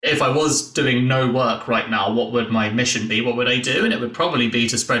if I was doing no work right now, what would my mission be? What would I do? And it would probably be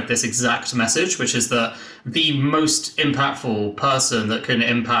to spread this exact message, which is that the most impactful person that can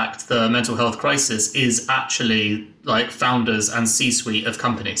impact the mental health crisis is actually like founders and C-suite of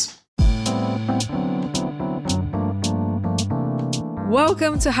companies.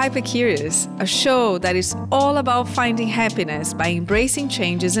 Welcome to Hypercurious, a show that is all about finding happiness by embracing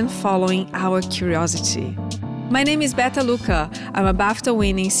changes and following our curiosity. My name is Beta Luca. I'm a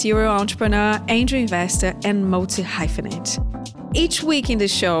BAFTA-winning serial entrepreneur, angel investor, and multi-hyphenate. Each week in the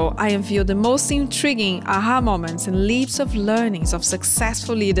show, I unveil the most intriguing aha moments and leaps of learnings of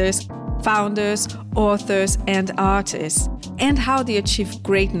successful leaders, founders, authors, and artists, and how they achieve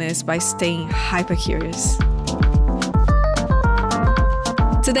greatness by staying hypercurious.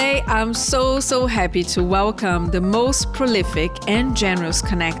 Today, I'm so happy to welcome the most prolific and generous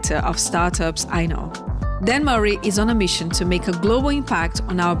connector of startups I know. Dan Murray is on a mission to make a global impact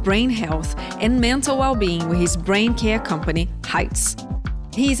on our brain health and mental well-being with his brain care company, Heights.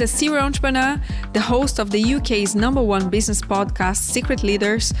 He is a serial entrepreneur, the host of the UK's #1 business podcast, Secret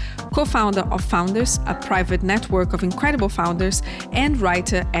Leaders, co-founder of Founders, a private network of incredible founders, and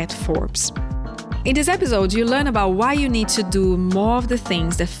writer at Forbes. In this episode, you learn about why you need to do more of the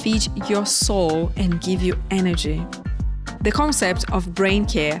things that feed your soul and give you energy, the concept of brain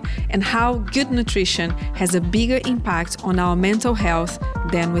care, and how good nutrition has a bigger impact on our mental health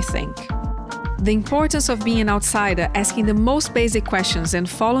than we think. The importance of being an outsider, asking the most basic questions and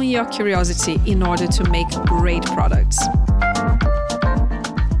following your curiosity in order to make great products.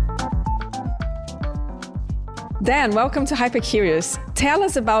 Dan, welcome to Hypercurious. Tell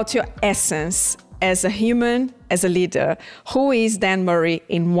us about your essence as a human, as a leader. Who is Dan Murray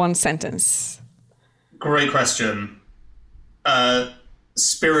in one sentence? Great question.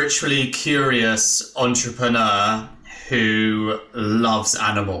 Spiritually curious entrepreneur who loves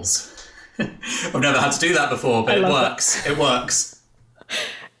animals. I've never had to do that before, but it works. It works.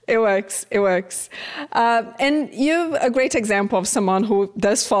 It works. And you're a great example of someone who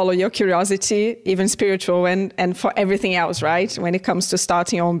does follow your curiosity, even spiritual, and for everything else, right? When it comes to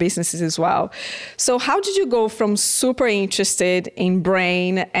starting your own businesses as well. So how did you go from super interested in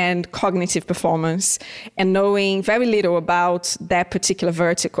brain and cognitive performance and knowing very little about that particular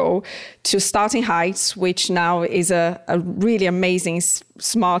vertical to starting Heights, which now is a really amazing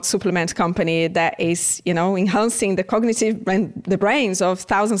smart supplement company that is, enhancing the cognitive and the brains of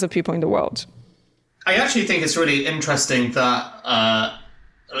thousands of people in the world? I actually think it's really interesting that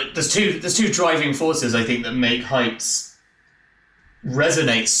there's two driving forces, I think, that make Heights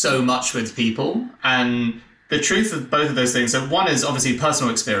resonate so much with people. And the truth of both of those things, so one is obviously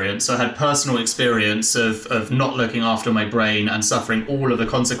personal experience. So I had personal experience of not looking after my brain and suffering all of the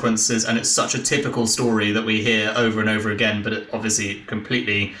consequences. And it's such a typical story that we hear over and over again, but it obviously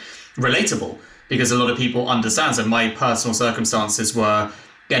completely relatable because a lot of people understand. So my personal circumstances were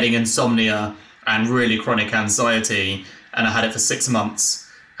getting insomnia and really chronic anxiety. And I had it for 6 months.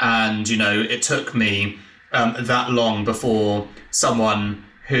 And, it took me that long before someone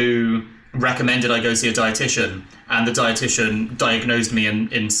who recommended I go see a dietitian, and the dietitian diagnosed me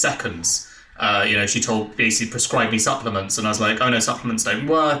in seconds. She basically prescribed me supplements, and I was like, oh no, supplements don't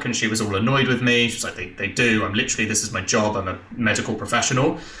work. And she was all annoyed with me. She was like, they do. This is my job. I'm a medical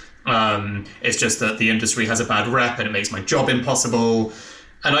professional. It's just that the industry has a bad rep and it makes my job impossible.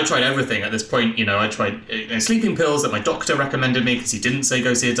 And I tried everything at this point. I tried sleeping pills that my doctor recommended me because he didn't say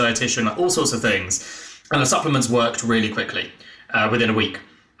go see a dietitian, all sorts of things. And the supplements worked really quickly, within a week.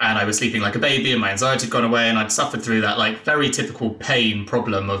 And I was sleeping like a baby and my anxiety had gone away, and I'd suffered through that very typical pain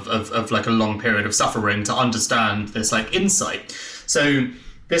problem of like a long period of suffering to understand this insight. So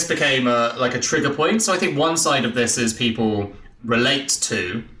this became a trigger point. So I think one side of this is people relate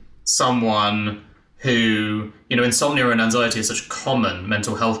to someone who, insomnia and anxiety are such common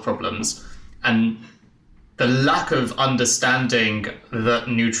mental health problems, and the lack of understanding that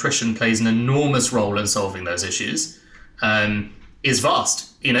nutrition plays an enormous role in solving those issues is vast.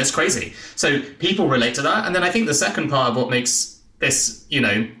 It's crazy. So people relate to that. And then I think the second part of what makes this,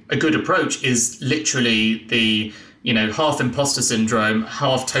 a good approach is literally the, half imposter syndrome,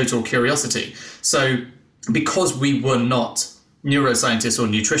 half total curiosity. So because we were not neuroscientists or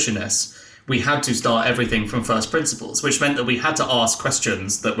nutritionists, we had to start everything from first principles, which meant that we had to ask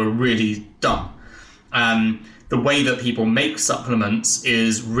questions that were really dumb. The way that people make supplements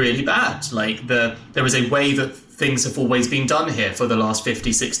is really bad. There is a way that things have always been done here for the last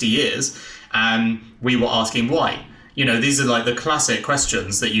 50, 60 years. And we were asking why. These are the classic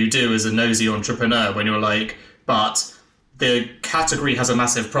questions that you do as a nosy entrepreneur when you're like, but the category has a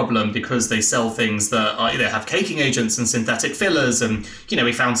massive problem because they sell things that either have caking agents and synthetic fillers, and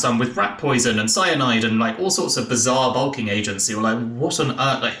we found some with rat poison and cyanide and like all sorts of bizarre bulking agents. You're like, what on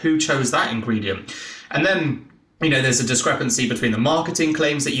earth? Like, who chose that ingredient? And then there's a discrepancy between the marketing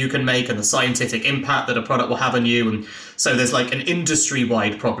claims that you can make and the scientific impact that a product will have on you. And so there's like an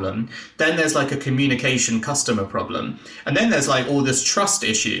industry-wide problem. Then there's like a communication customer problem. And then there's like all this trust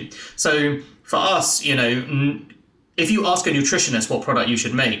issue. So for us, if you ask a nutritionist what product you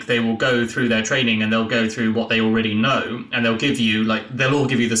should make, they will go through their training and they'll go through what they already know, and they'll all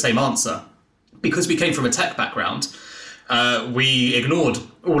give you the same answer. Because we came from a tech background, we ignored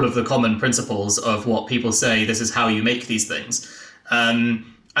all of the common principles of what people say, this is how you make these things, and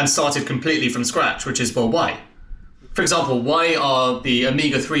started completely from scratch, which is, well, why? For example, why are the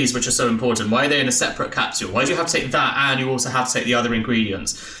omega-3s, which are so important, why are they in a separate capsule? Why do you have to take that and you also have to take the other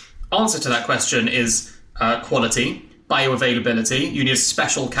ingredients? Answer to that question is quality, bioavailability, you need a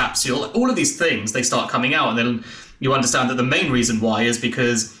special capsule. All of these things, they start coming out, and then you understand that the main reason why is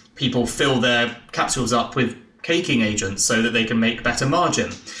because people fill their capsules up with caking agents so that they can make better margin.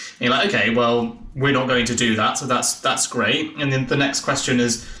 And you're like, okay, well, we're not going to do that, so that's great. And then the next question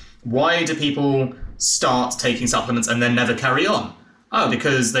is, why do people start taking supplements and then never carry on? Oh,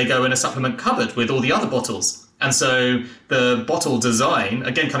 because they go in a supplement cupboard with all the other bottles. And so the bottle design,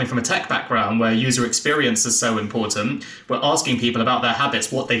 again, coming from a tech background where user experience is so important, we're asking people about their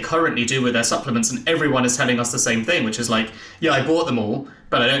habits, what they currently do with their supplements, and everyone is telling us the same thing, which is like, yeah, I bought them all,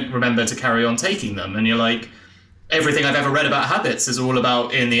 but I don't remember to carry on taking them. And you're like, everything I've ever read about habits is all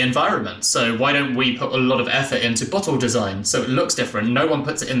about in the environment. So why don't we put a lot of effort into bottle design so it looks different? No one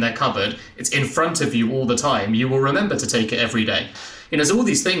puts it in their cupboard. It's in front of you all the time. You will remember to take it every day. There's all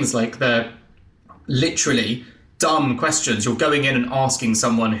these things like they're literally dumb questions. You're going in and asking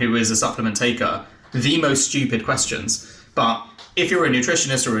someone who is a supplement taker the most stupid questions. But if you're a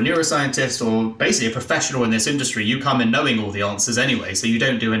nutritionist or a neuroscientist or basically a professional in this industry, you come in knowing all the answers anyway, so you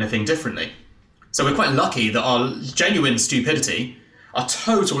don't do anything differently. So we're quite lucky that our genuine stupidity, our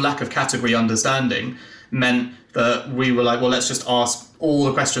total lack of category understanding, meant that we were like, well, let's just ask all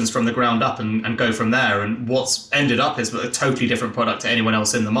the questions from the ground up and go from there. And what's ended up is a totally different product to anyone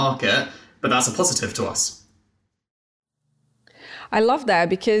else in the market, but that's a positive to us. I love that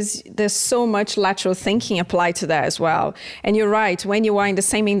because there's so much lateral thinking applied to that as well. And you're right, when you are in the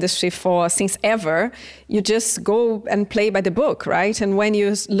same industry since ever, you just go and play by the book, right? And when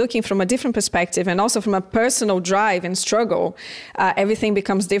you're looking from a different perspective and also from a personal drive and struggle, everything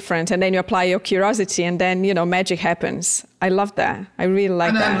becomes different. And then you apply your curiosity and then, magic happens. I love that. I really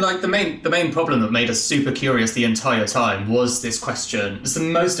like that. And like the main problem that made us super curious the entire time was this question. It's the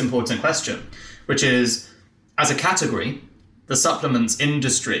most important question, which is, as a category, the supplements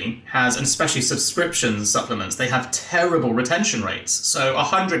industry has, and especially subscription supplements, they have terrible retention rates. So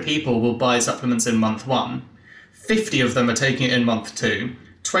 100 people will buy supplements in month 1, 50 of them are taking it in month 2,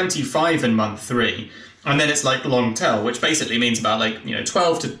 25 in month 3, and then it's like long tail, which basically means about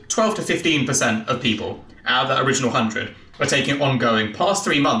 12 to 15% of people out of that original 100 are taking it ongoing past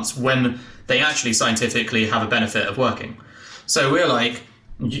 3 months when they actually scientifically have a benefit of working. So we're like,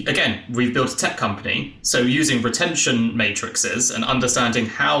 again, we've built a tech company, so using retention matrices and understanding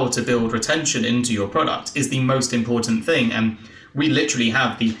how to build retention into your product is the most important thing. And we literally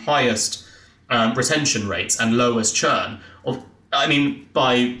have the highest retention rates and lowest churn. We're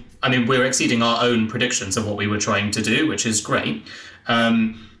exceeding our own predictions of what we were trying to do, which is great.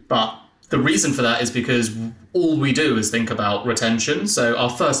 But the reason for that is because all we do is think about retention. So our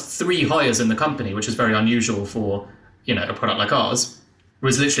first 3 hires in the company, which is very unusual for a product like ours,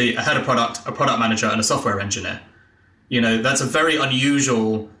 was literally a head of product, a product manager, and a software engineer. That's a very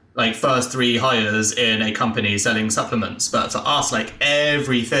unusual, first 3 hires in a company selling supplements. But for us,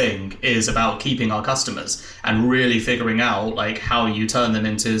 everything is about keeping our customers and really figuring out, how you turn them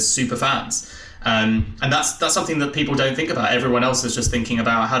into super fans. And that's something that people don't think about. Everyone else is just thinking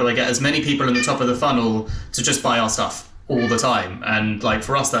about, how do I get as many people in the top of the funnel to just buy our stuff all the time? And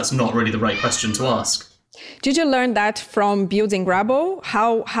for us, that's not really the right question to ask. Did you learn that from building Grabble?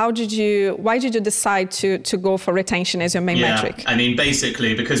 Why did you decide to go for retention as your main metric?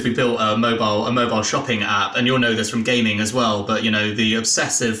 Basically because we built a mobile shopping app, and you'll know this from gaming as well, but the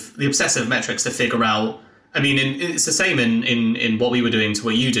obsessive metrics to figure out, it's the same in what we were doing to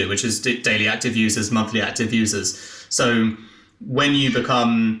what you do, which is daily active users, monthly active users. So when you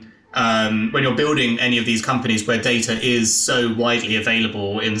become when you're building any of these companies where data is so widely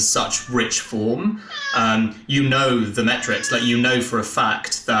available in such rich form, the metrics, for a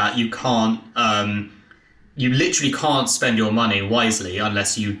fact that you literally can't spend your money wisely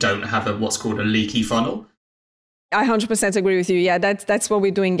unless you don't have what's called a leaky funnel. I 100% agree with you. Yeah, that's what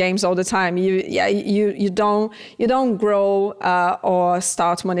we do in games all the time. You don't grow or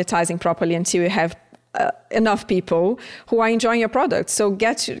start monetizing properly until you have enough people who are enjoying your product. So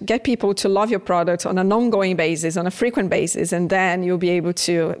get people to love your product on an ongoing basis, on a frequent basis, and then you'll be able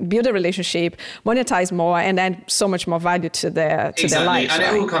to build a relationship, monetize more, and add so much more value to their lives. And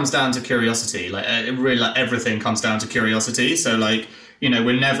it all comes down to curiosity. Like it really, like everything comes down to curiosity. So like,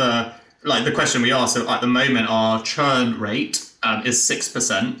 we're never like the question we ask. So at the moment, our churn rate is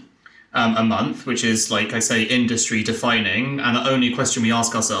 6%. A month, which is, like I say, industry defining. And the only question we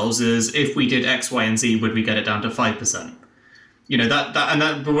ask ourselves is, if we did X, Y, and Z, would we get it down to 5%?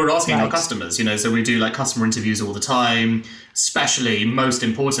 But we're asking our customers, so we do like customer interviews all the time, especially, most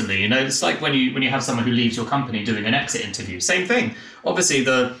importantly, it's like when you have someone who leaves your company doing an exit interview, same thing. Obviously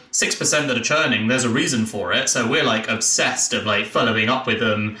the 6% that are churning, there's a reason for it. So we're like obsessed of like following up with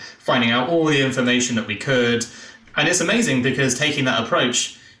them, finding out all the information that we could. And it's amazing because taking that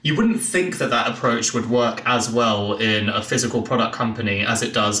approach, you wouldn't think that approach would work as well in a physical product company as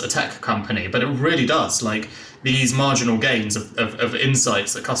it does a tech company, but it really does. Like these marginal gains of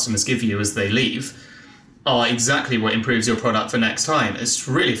insights that customers give you as they leave are exactly what improves your product for next time. It's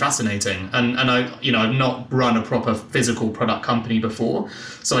really fascinating. And I've not run a proper physical product company before,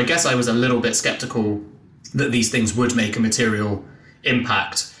 so I guess I was a little bit skeptical that these things would make a material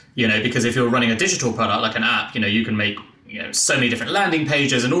impact, because if you're running a digital product like an app, you can make so many different landing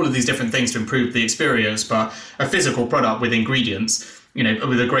pages and all of these different things to improve the experience. But a physical product with ingredients,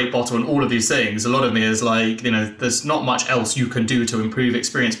 with a great bottle and all of these things, a lot of me is like, there's not much else you can do to improve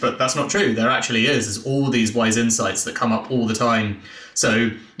experience. But that's not true. There actually is all these wise insights that come up all the time.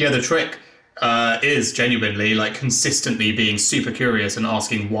 So yeah, the trick is genuinely like consistently being super curious and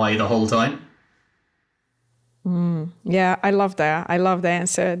asking why the whole time. Yeah, I love that. I love the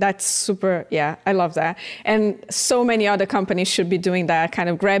answer. That's super. Yeah, I love that. And so many other companies should be doing that, kind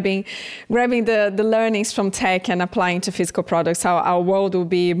of grabbing the learnings from tech and applying to physical products. How our world will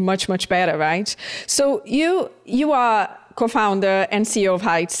be much, much better, right? So you are co-founder and CEO of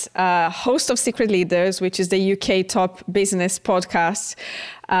Heights, host of Secret Leaders, which is the UK top business podcast,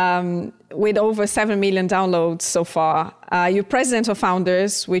 with over 7 million downloads so far. You're president of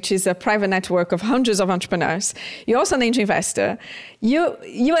Founders, which is a private network of hundreds of entrepreneurs. You're also an angel investor. You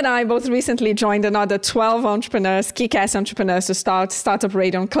and I both recently joined another 12 entrepreneurs, kick-ass entrepreneurs, to start Startup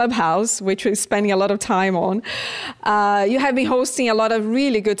Radio on Clubhouse, which we're spending a lot of time on. You have been hosting a lot of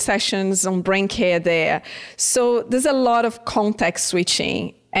really good sessions on brain care there. So there's a lot of context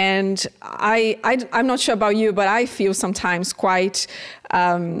switching. And I'm not sure about you, but I feel sometimes quite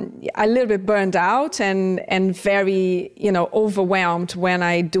a little bit burned out and very, overwhelmed when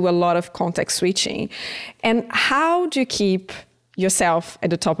I do a lot of context switching. And how do you keep yourself at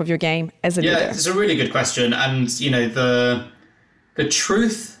the top of your game as a leader? Yeah, it's a really good question. And, the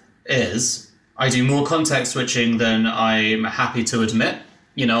truth is I do more context switching than I'm happy to admit.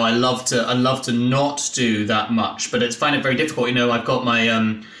 I love to not do that much, but find it very difficult. I've got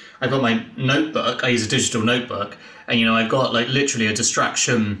my notebook. I use a digital notebook, and I've got like literally a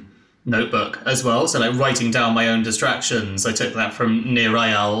distraction notebook as well. So like writing down my own distractions. I took that from Nir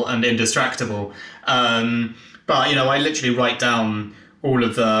Eyal and Indistractable. But I literally write down all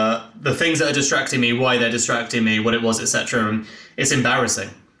of the things that are distracting me, why they're distracting me, what it was, etc. And it's embarrassing,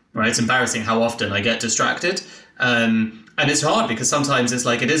 right? It's embarrassing how often I get distracted. And it's hard because sometimes it's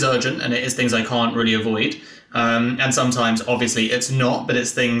like it is urgent and it is things I can't really avoid. And sometimes obviously it's not, but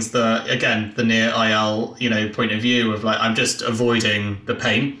it's things that, again, the Nir Eyal, point of view of like, I'm just avoiding the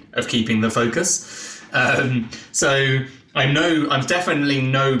pain of keeping the focus. So I'm definitely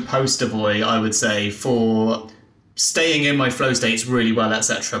no poster boy, I would say, for staying in my flow states really well,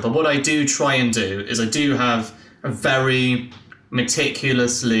 etc. But what I do try and do is I do have a very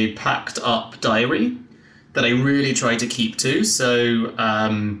meticulously packed up diary that I really try to keep to. So,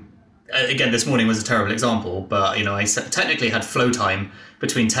 again, this morning was a terrible example, but, I technically had flow time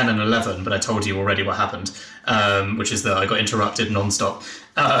between 10 and 11, but I told you already what happened, which is that I got interrupted nonstop.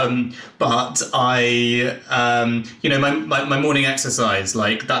 But I, my morning exercise,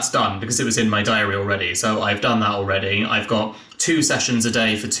 like that's done because it was in my diary already. So I've done that already. I've got 2 sessions a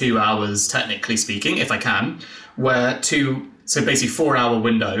day for 2 hours, technically speaking, if I can, so basically 4-hour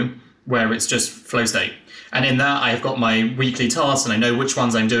window where it's just flow state. And in that, I've got my weekly tasks and I know which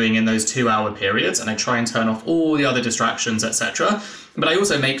ones I'm doing in those 2-hour periods, and I try and turn off all the other distractions, etc. But I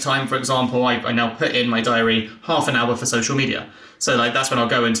also make time, for example, I now put in my diary half an hour for social media. So like that's when I'll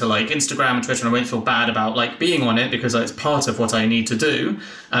go into like Instagram and Twitter, and I won't feel bad about like being on it because it's part of what I need to do.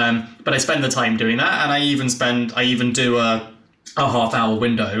 But I spend the time doing that, and I even do a half-hour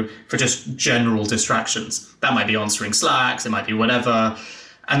window for just general distractions. That might be answering Slacks, it might be whatever.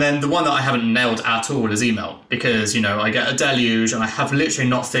 And then the one that I haven't nailed at all is email, because, I get a deluge and I have literally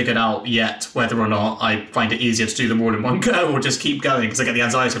not figured out yet whether or not I find it easier to do them all in one go or just keep going, because I get the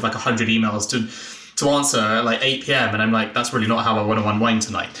anxiety of 100 emails to answer at 8 p.m. and I'm like, that's really not how I want to unwind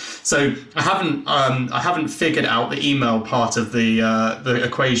tonight. So I haven't figured out the email part of the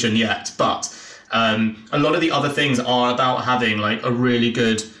equation yet, but a lot of the other things are about having a really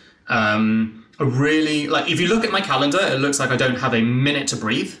good, if you look at my calendar, it looks like I don't have a minute to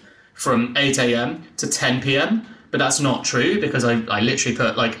breathe from 8 a.m. to 10 p.m. But that's not true, because I literally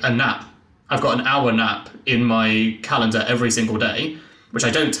put a nap. I've got an hour nap in my calendar every single day, which I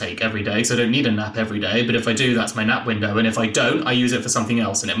don't take every day, so I don't need a nap every day. But if I do, that's my nap window. And if I don't, I use it for something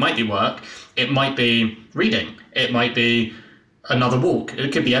else. And it might be work. It might be reading. It might be another walk.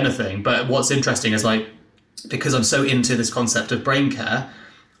 It could be anything. But what's interesting is because I'm so into this concept of brain care,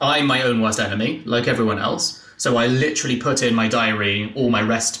 I'm my own worst enemy, like everyone else. So I literally put in my diary all my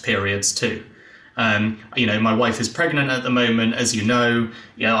rest periods too. My wife is pregnant at the moment, as you know.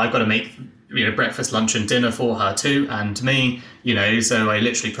 I've got to make breakfast, lunch, and dinner for her too, and me. So I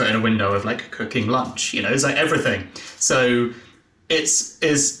literally put in a window of cooking lunch. It's everything. So it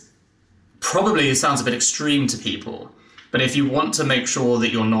sounds a bit extreme to people, but if you want to make sure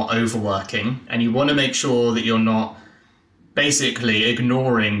that you're not overworking and you want to make sure that you're not basically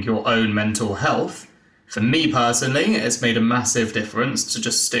ignoring your own mental health, for me personally, it's made a massive difference to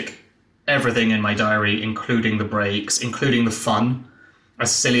just stick everything in my diary, including the breaks, including the fun,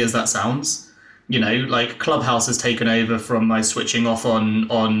 as silly as that sounds. Clubhouse has taken over from my switching off on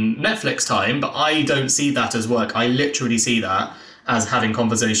Netflix time, but I don't see that as work. I literally see that as having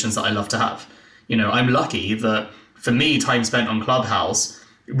conversations that I love to have. I'm lucky that for me, time spent on Clubhouse,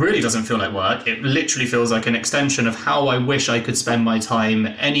 it really doesn't feel like work. It literally feels like an extension of how I wish I could spend my time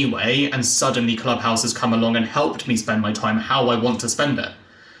anyway, and suddenly Clubhouse has come along and helped me spend my time how I want to spend it.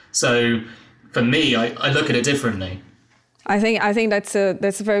 So for me, I look at it differently. I think that's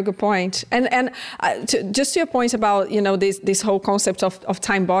a very good point. And just to your point about this whole concept of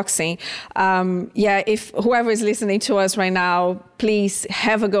time boxing, if whoever is listening to us right now, please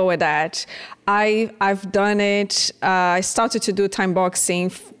have a go at that. I've done it. I started to do time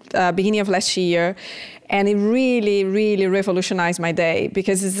boxing beginning of last year. And it really, really revolutionized my day,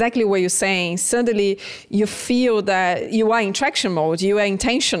 because exactly what you're saying, suddenly you feel that you are in traction mode, you are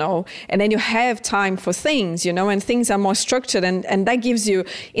intentional, and then you have time for things, and things are more structured. And that gives you,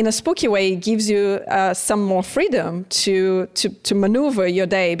 in a spooky way, it gives you some more freedom to maneuver your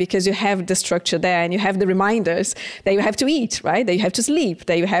day, because you have the structure there and you have the reminders that you have to eat, right? That you have to sleep,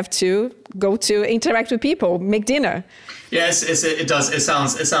 that you have to go to interact with people, make dinner. Yes, it does. It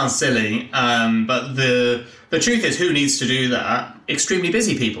sounds silly, but the truth is, who needs to do that? Extremely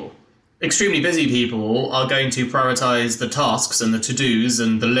busy people. Extremely busy people are going to prioritize the tasks and the to-dos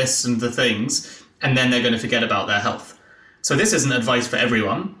and the lists and the things, and then they're going to forget about their health. So this isn't advice for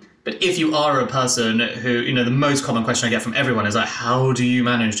everyone, but if you are a person who, the most common question I get from everyone is how do you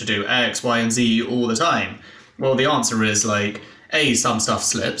manage to do X, Y, and Z all the time? Well, the answer is A, some stuff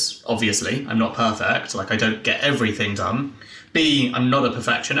slips, obviously. I'm not perfect. I don't get everything done. B, I'm not a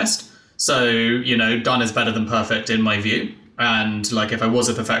perfectionist. So, done is better than perfect in my view. And if I was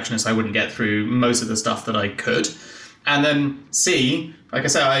a perfectionist, I wouldn't get through most of the stuff that I could. And then C, like I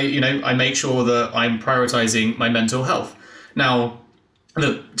say, I make sure that I'm prioritizing my mental health. Now,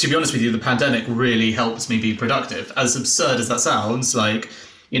 look, to be honest with you, the pandemic really helps me be productive. As absurd as that sounds,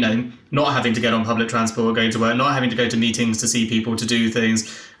 not having to get on public transport, going to work, not having to go to meetings to see people, to do things.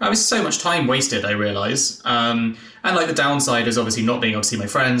 It was so much time wasted, I realise. And the downside is obviously not being able to see my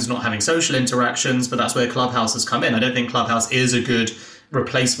friends, not having social interactions, but that's where Clubhouse has come in. I don't think Clubhouse is a good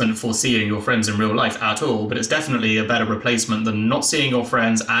replacement for seeing your friends in real life at all, but it's definitely a better replacement than not seeing your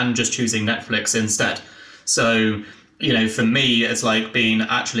friends and just choosing Netflix instead. So, for me, it's been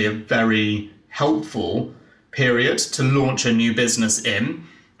actually a very helpful period to launch a new business in.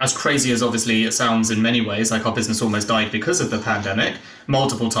 As crazy as obviously it sounds in many ways, our business almost died because of the pandemic.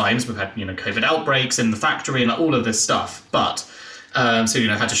 Multiple times we've had, COVID outbreaks in the factory and all of this stuff. But, had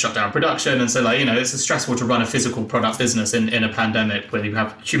to shut down production. And so it's stressful to run a physical product business in a pandemic where you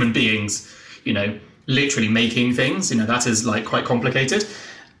have human beings, literally making things. That is quite complicated.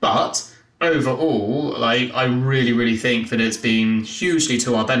 But overall, I really, really think that it's been hugely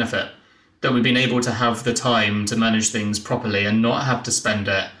to our benefit that we've been able to have the time to manage things properly and not have to spend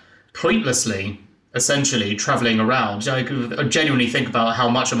it pointlessly, essentially, travelling around. I genuinely think about how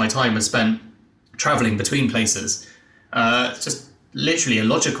much of my time was spent travelling between places. It's just literally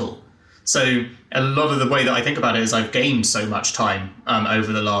illogical. So a lot of the way that I think about it is I've gained so much time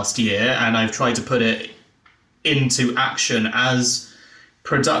over the last year, and I've tried to put it into action as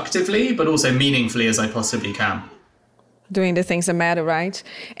productively, but also meaningfully as I possibly can. Doing the things that matter, right?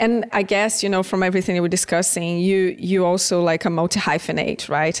 And I guess, from everything that we're discussing, you also like a multi-hyphenate,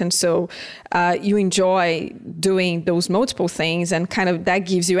 right? And so you enjoy doing those multiple things, and kind of that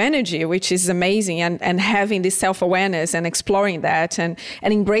gives you energy, which is amazing. And having this self-awareness and exploring that and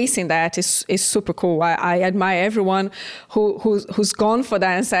embracing that is super cool. I admire everyone who's gone for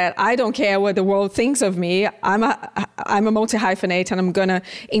that and said, I don't care what the world thinks of me. I'm a multi-hyphenate, and I'm gonna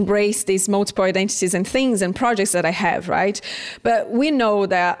embrace these multiple identities and things and projects that I have, right? But we know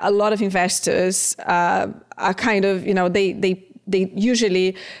that a lot of investors are kind of, they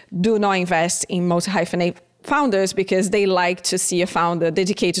usually do not invest in multi-hyphenate founders because they like to see a founder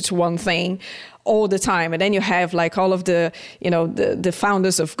dedicated to one thing all the time. And then you have like all of the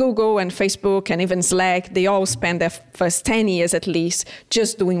founders of Google and Facebook and even Slack, they all spend their first 10 years at least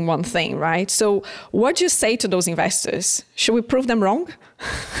just doing one thing, right? So what do you say to those investors? Should we prove them wrong?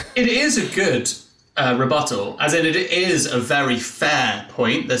 It is a good rebuttal, as in it is a very fair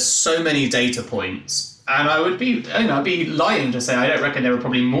point. There's so many data points, and I'd be lying to say I don't reckon there are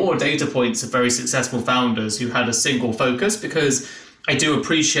probably more data points of very successful founders who had a single focus, because I do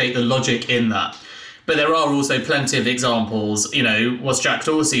appreciate the logic in that. But there are also plenty of examples. What's Jack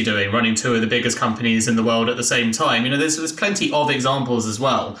Dorsey doing, running two of the biggest companies in the world at the same time? There's plenty of examples as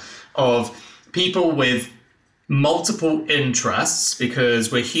well of people with multiple interests,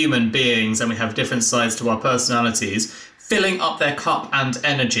 because we're human beings and we have different sides to our personalities, filling up their cup and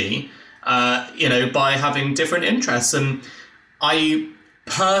energy, by having different interests. And I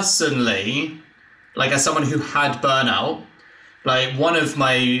personally, like, as someone who had burnout, like, one of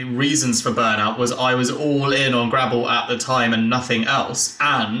my reasons for burnout was I was all in on Grabble at the time and nothing else,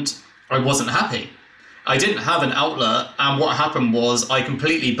 and I wasn't happy. I didn't have an outlet, and what happened was I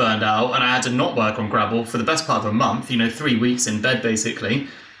completely burned out, and I had to not work on Grabble for the best part of a month, 3 weeks in bed basically.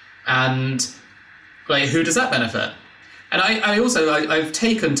 And like, who does that benefit? And I've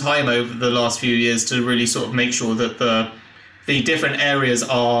taken time over the last few years to really sort of make sure that the different areas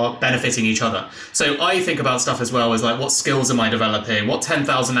are benefiting each other. So I think about stuff as well as like, what skills am I developing? What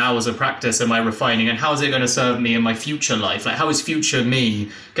 10,000 hours of practice am I refining? And how is it going to serve me in my future life? Like, how is future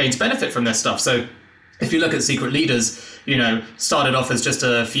me going to benefit from this stuff? So if you look at Secret Leaders, started off as just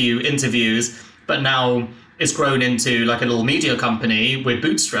a few interviews, but now it's grown into like a little media company with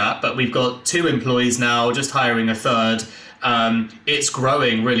Bootstrap, but we've got 2 employees now, just hiring a 3rd. It's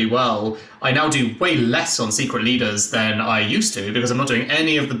growing really well. I now do way less on Secret Leaders than I used to, because I'm not doing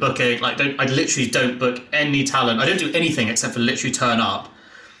any of the booking. I literally don't book any talent. I don't do anything except for literally turn up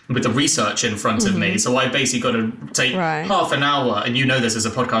with the research in front of me. So I basically got to take half an hour, and this as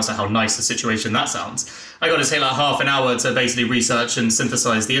a podcaster, how nice a situation that sounds. I got to take like half an hour to basically research and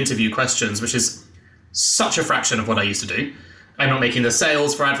synthesize the interview questions, which is such a fraction of what I used to do. I'm not making the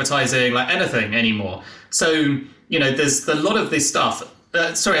sales for advertising, like anything anymore. So, there's a lot of this stuff.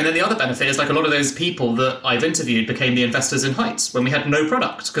 And then the other benefit is like a lot of those people that I've interviewed became the investors in Heights when we had no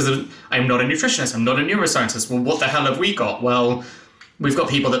product, because I'm not a nutritionist, I'm not a neuroscientist. Well, what the hell have we got? Well, we've got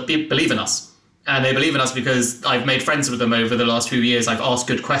people that believe in us, and they believe in us because I've made friends with them over the last few years. I've asked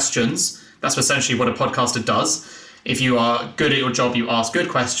good questions. That's essentially what a podcaster does. If you are good at your job, you ask good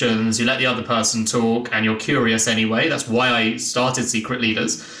questions, you let the other person talk, and you're curious anyway. That's why I started Secret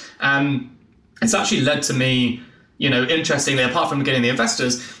Leaders. It's actually led to me, interestingly, apart from getting the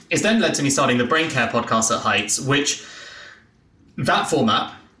investors, it's then led to me starting the Brain Care podcast at Heights, which that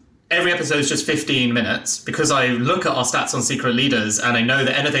format, every episode is just 15 minutes, because I look at our stats on Secret Leaders and I know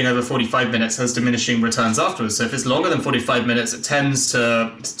that anything over 45 minutes has diminishing returns afterwards. So if it's longer than 45 minutes, it tends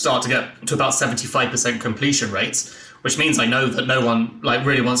to start to get to about 75% completion rates, which means I know that no one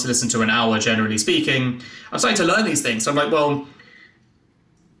really wants to listen to an hour, generally speaking. I'm starting to learn these things. So I'm like, well,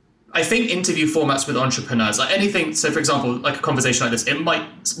 I think interview formats with entrepreneurs, like anything, so for example, like a conversation like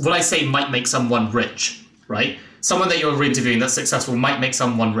this, what I say might make someone rich, right? Someone that you're interviewing that's successful might make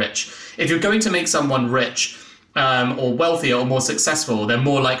someone rich. If you're going to make someone rich or wealthier or more successful, they're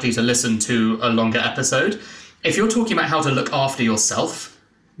more likely to listen to a longer episode. If you're talking about how to look after yourself,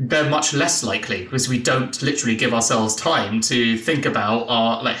 they're much less likely, because we don't literally give ourselves time to think about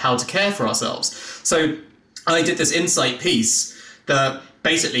how to care for ourselves. So I did this insight piece that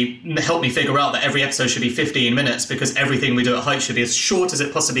basically helped me figure out that every episode should be 15 minutes, because everything we do at Heights should be as short as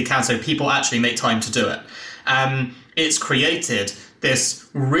it possibly can, so people actually make time to do it. It's created this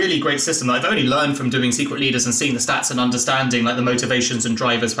really great system that I've only learned from doing Secret Leaders and seeing the stats and understanding the motivations and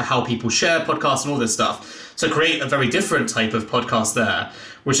drivers for how people share podcasts and all this stuff. So create a very different type of podcast there,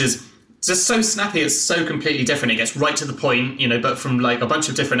 which is just so snappy. It's so completely different. It gets right to the point, but from like a bunch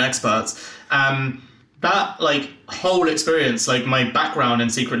of different experts. That like whole experience, like my background in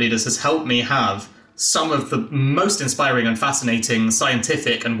Secret Leaders has helped me have some of the most inspiring and fascinating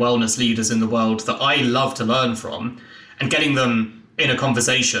scientific and wellness leaders in the world that I love to learn from, and getting them in a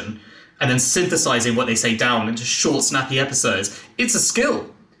conversation and then synthesizing what they say down into short, snappy episodes. It's a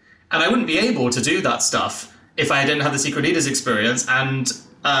skill. And I wouldn't be able to do that stuff if I didn't have the Secret Leaders experience. And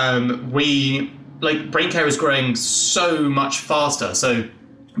Brain Care is growing so much faster. So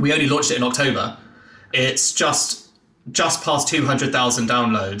we only launched it in October. It's just past 200,000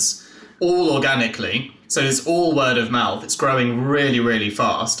 downloads, all organically. So it's all word of mouth. It's growing really, really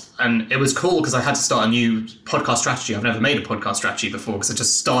fast. And it was cool because I had to start a new podcast strategy. I've never made a podcast strategy before because I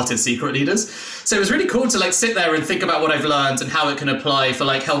just started Secret Leaders. So it was really cool to like sit there and think about what I've learned and how it can apply for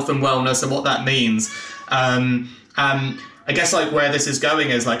like health and wellness and what that means. I guess like where this is going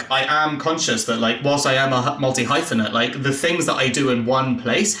is like I am conscious that like whilst I am a multi-hyphenate, like the things that I do in one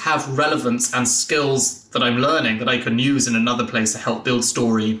place have relevance and skills that I'm learning that I can use in another place to help build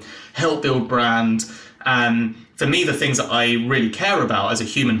story, help build brand. For me, the things that I really care about as a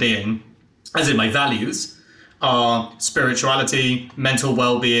human being, as in my values, are spirituality, mental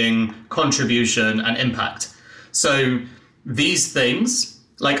well-being, contribution, and impact. So these things,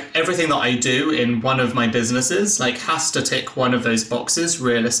 like everything that I do in one of my businesses, like has to tick one of those boxes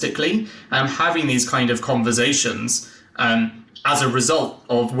realistically. I'm having these kind of conversations as a result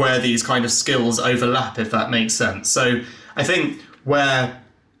of where these kind of skills overlap, if that makes sense. So I think where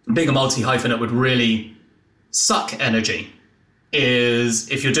being a multi-hyphenate would really suck energy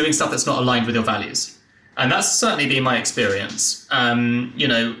is if you're doing stuff that's not aligned with your values. And that's certainly been my experience.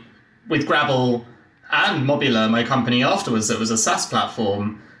 With Grabble and Mobula, my company afterwards, that was a SaaS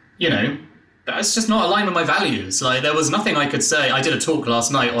platform, that's just not aligned with my values. Like there was nothing I could say. I did a talk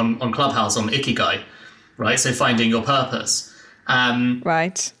last night on Clubhouse on Ikigai, right? So finding your purpose.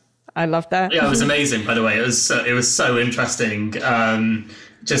 Right. I love that. Yeah, it was amazing, by the way. It was so interesting.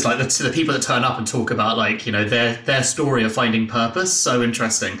 Just like the people that turn up and talk about like, their story of finding purpose. So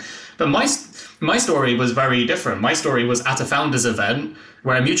interesting. But my story was very different. My story was at a founders event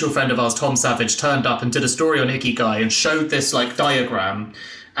where a mutual friend of ours, Tom Savage, turned up and did a story on Ikigai and showed this like diagram.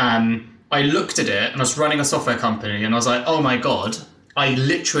 I looked at it and I was running a software company and I was like, oh my God, I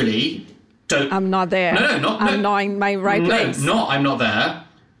literally don't. I'm not there. I'm not in my right place. I'm not there.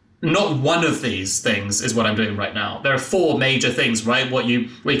 Not one of these things is what I'm doing right now. There are four major things, right? What you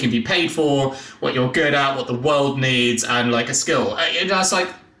can be paid for, what you're good at, what the world needs, and like a skill. It's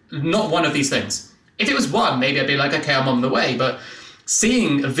like not one of these things. If it was one, maybe I'd be like, okay, I'm on the way. But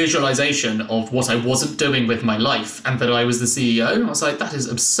seeing a visualization of what I wasn't doing with my life and that I was the CEO, I was like, that is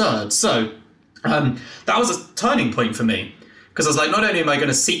absurd. So that was a turning point for me because I was like, not only am I going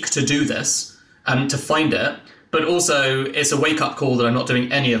to seek to do this to find it, but also it's a wake-up call that I'm not doing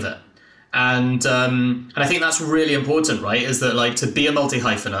any of it. And I think that's really important, right? Is that like to be a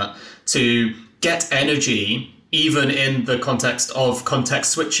multi-hyphenate, to get energy, even in the context of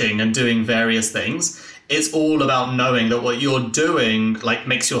context switching and doing various things, it's all about knowing that what you're doing like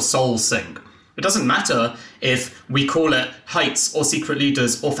makes your soul sing. It doesn't matter if we call it Heights or Secret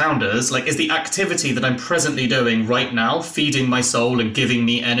Leaders or Founders, like is the activity that I'm presently doing right now feeding my soul and giving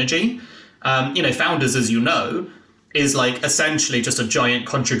me energy? Founders, as you know, is like essentially just a giant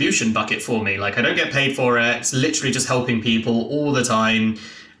contribution bucket for me. Like I don't get paid for it. It's literally just helping people all the time.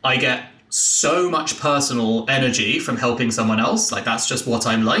 I get so much personal energy from helping someone else. Like that's just what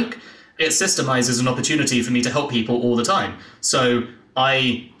I'm like. It systemizes an opportunity for me to help people all the time. So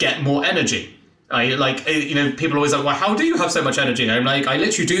I get more energy. People are always like, well, how do you have so much energy? I'm like, I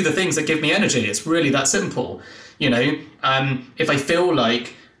literally do the things that give me energy. It's really that simple. If I feel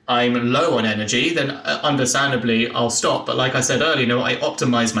like I'm low on energy, then understandably I'll stop. But like I said earlier, I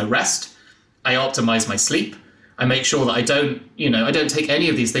optimize my rest. I optimize my sleep. I make sure that I don't take any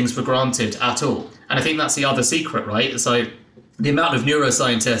of these things for granted at all. And I think that's the other secret, right? It's like the amount of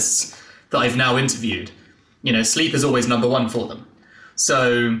neuroscientists that I've now interviewed, sleep is always number one for them.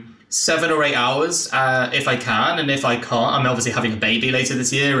 So 7 or 8 hours, if I can, and if I can't, I'm obviously having a baby later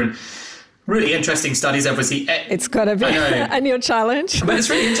this year, and really interesting studies. It's got to be a new challenge. But it's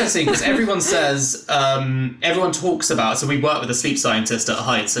really interesting because everyone says, everyone talks about, so we work with a sleep scientist at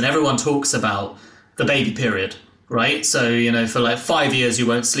Heights, and everyone talks about the baby period, right? So, for like 5 years you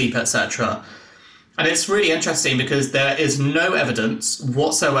won't sleep, etc. And it's really interesting because there is no evidence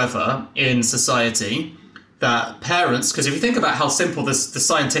whatsoever in society that parents, because if you think about how simple the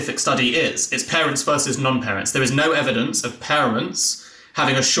scientific study is, it's parents versus non-parents. There is no evidence of parents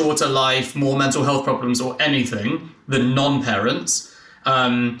having a shorter life, more mental health problems or anything than non-parents.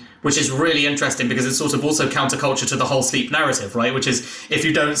 which is really interesting because it's sort of also counterculture to the whole sleep narrative, right? Which is if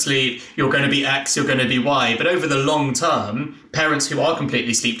you don't sleep, you're going to be X, you're going to be Y. But over the long term, parents who are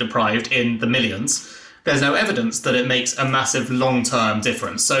completely sleep deprived in the millions, there's no evidence that it makes a massive long-term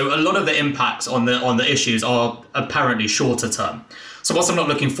difference. So a lot of the impacts on the issues are apparently shorter term. So whilst I'm not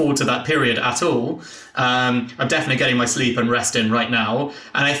looking forward to that period at all, I'm definitely getting my sleep and rest in right now.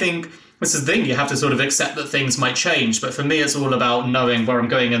 And I think this is the thing, you have to sort of accept that things might change. But for me, it's all about knowing where I'm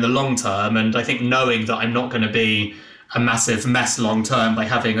going in the long term. And I think knowing that I'm not going to be a massive mess long term by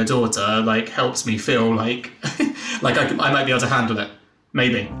having a daughter, like, helps me feel like like I might be able to handle it.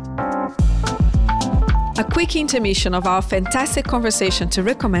 Maybe. A quick intermission of our fantastic conversation to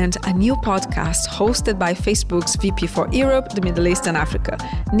recommend a new podcast hosted by Facebook's VP for Europe, the Middle East and Africa,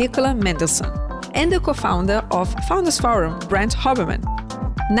 Nicola Mendelsohn, and the co-founder of Founders Forum, Brent Hoberman.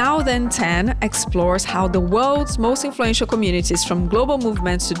 Now Then 10 explores how the world's most influential communities, from global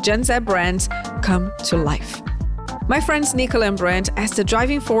movements to Gen Z brands, come to life. My friends Nicola and Brent ask the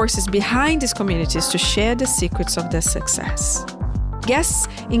driving forces behind these communities to share the secrets of their success. Guests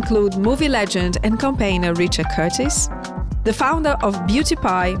include movie legend and campaigner Richard Curtis, the founder of Beauty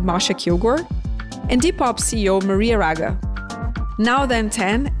Pie, Marsha Kilgore, and Depop CEO Maria Raga. Now Then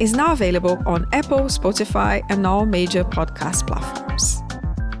 10 is now available on Apple, Spotify, and all major podcast platforms.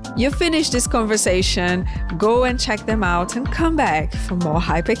 You finished this conversation, go and check them out and come back for more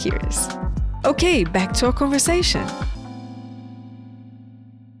Hyper Curious. Okay, back to our conversation.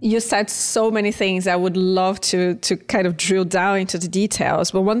 You said so many things. I would love to kind of drill down into the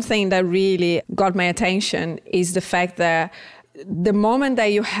details. But one thing that really got my attention is the fact that the moment that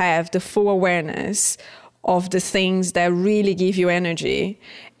you have the full awareness of the things that really give you energy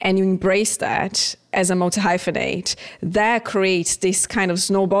and you embrace that as a multi-hyphenate, that creates this kind of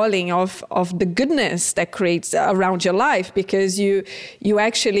snowballing of the goodness that creates around your life, because you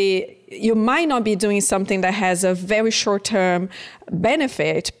might not be doing something that has a very short-term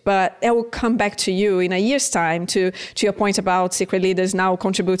benefit, but it will come back to you in a year's time, to your point about Secret Leaders now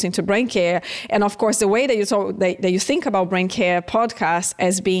contributing to Brain Care. And of course, the way that you think about Brain Care podcast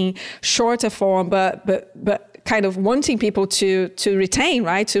as being shorter form, but kind of wanting people to retain,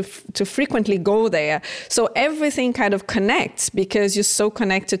 right? To frequently go there. So everything kind of connects because you're so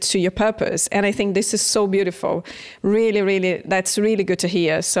connected to your purpose. And I think this is so beautiful. Really, really, that's really good to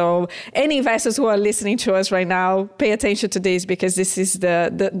hear. So any investors who are listening to us right now, pay attention to this, because this is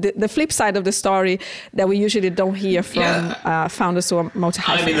the flip side of the story that we usually don't hear from founders who are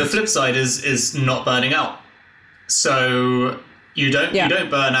multi-hyphenated. I mean, the flip side is not burning out. So you don't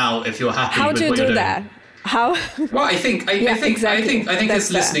burn out if you're happy with what you're doing. How do you do that? How? Well, I think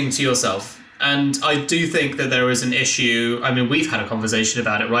it's listening to yourself. And I do think that there is an issue. I mean, we've had a conversation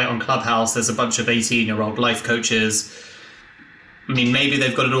about it, right? On Clubhouse, there's a bunch of 18-year-old life coaches. I mean, maybe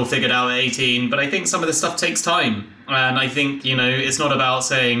they've got it all figured out at 18, but I think some of this stuff takes time. And I think, it's not about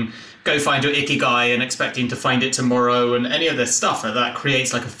saying, go find your ikigai and expecting to find it tomorrow and any of this stuff. That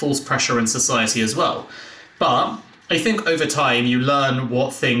creates like a false pressure in society as well. But I think over time you learn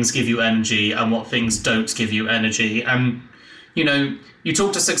what things give you energy and what things don't give you energy. And, you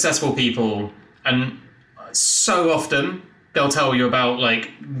talk to successful people and so often they'll tell you about like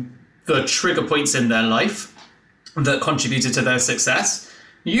the trigger points in their life that contributed to their success,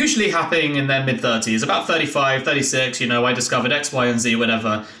 usually happening in their mid-30s, about 35, 36, I discovered X, Y, and Z,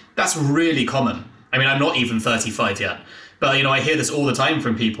 whatever. That's really common. I mean, I'm not even 35 yet, but, I hear this all the time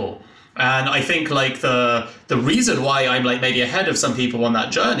from people. And I think like the reason why I'm like maybe ahead of some people on that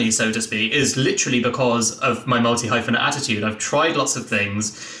journey, so to speak, is literally because of my multi-hyphenate attitude. I've tried lots of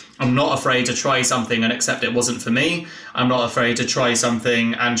things. I'm not afraid to try something and accept it wasn't for me. I'm not afraid to try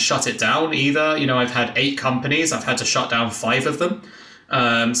something and shut it down either. I've had 8 companies. I've had to shut down 5 of them.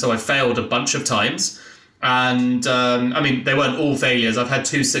 So I've failed a bunch of times. And they weren't all failures. I've had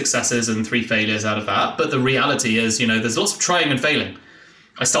 2 successes and 3 failures out of that. But the reality is, there's lots of trying and failing.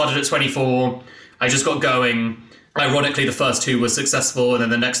 I started at 24. I just got going. Ironically, the first 2 were successful and then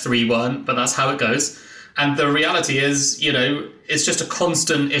the next 3 weren't, but that's how it goes. And the reality is, it's just a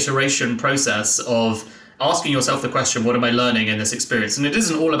constant iteration process of asking yourself the question, what am I learning in this experience? And it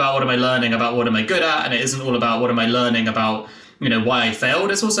isn't all about what am I learning about what am I good at, and it isn't all about what am I learning about, why I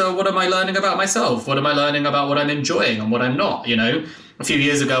failed. It's also what am I learning about myself? What am I learning about what I'm enjoying and what I'm not? A few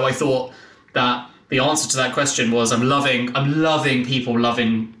years ago, I thought that the answer to that question was I'm loving people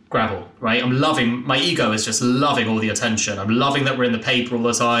loving Gravel, right? My ego is just loving all the attention. I'm loving that we're in the paper all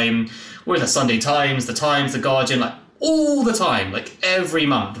the time. We're in the Sunday Times, the Times, the Guardian, like all the time, like every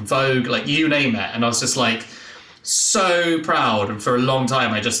month, Vogue, like you name it. And I was just like so proud. And for a long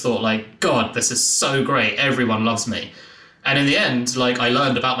time, I just thought like, God, this is so great. Everyone loves me. And in the end, like, I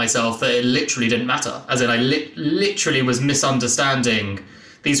learned about myself that it literally didn't matter. As in, I literally was misunderstanding.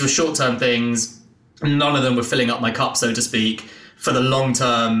 These were short-term things. None of them were filling up my cup, so to speak. For the long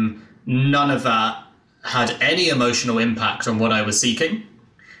term, none of that had any emotional impact on what I was seeking.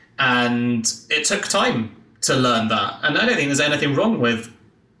 And it took time to learn that. And I don't think there's anything wrong with,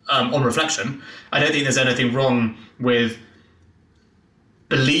 on reflection, I don't think there's anything wrong with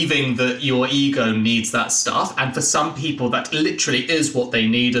believing that your ego needs that stuff. And for some people, that literally is what they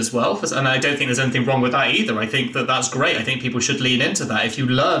need as well. And I don't think there's anything wrong with that either. I think that that's great. I think people should lean into that. If you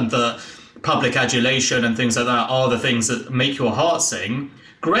learn that public adulation and things like that are the things that make your heart sing,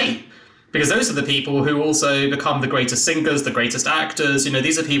 great. Because those are the people who also become the greatest singers, the greatest actors. You know,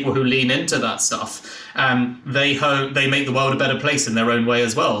 these are people who lean into that stuff. They make the world a better place in their own way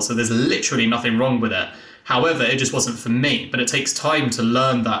as well. So there's literally nothing wrong with it. However, it just wasn't for me, but it takes time to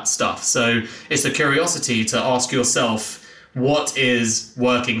learn that stuff. So it's the curiosity to ask yourself, what is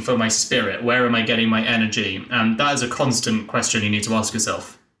working for my spirit? Where am I getting my energy? And that is a constant question you need to ask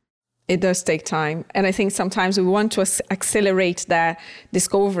yourself. It does take time. And I think sometimes we want to accelerate that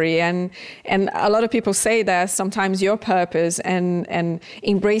discovery. And a lot of people say that sometimes your purpose and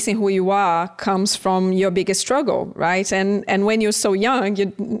embracing who you are comes from your biggest struggle, right? And when you're so young,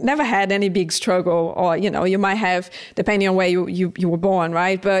 you never had any big struggle, or, you know, you might have, depending on where you were born,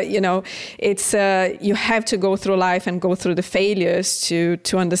 right? But, you know, it's you have to go through life and go through the failures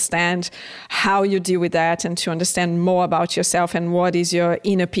to understand how you deal with that, and to understand more about yourself and what is your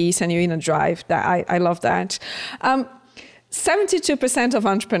inner peace and your inner drive. That I love that. 72% of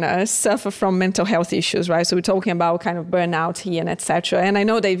entrepreneurs suffer from mental health issues, right? So we're talking about kind of burnout here and etc. And I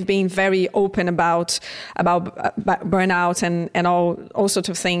know they've been very open about burnout and all sorts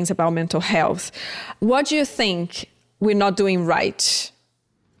of things about mental health. What do you think we're not doing right?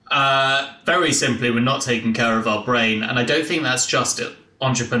 Very simply, we're not taking care of our brain. And I don't think that's just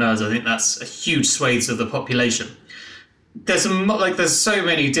entrepreneurs. I think that's a huge swathes of the population. There's so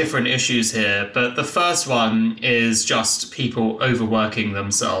many different issues here, but the first one is just people overworking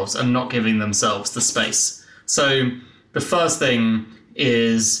themselves and not giving themselves the space. So the first thing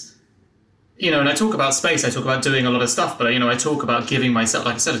is, you know, and I talk about space, I talk about doing a lot of stuff, but, you know, I talk about giving myself,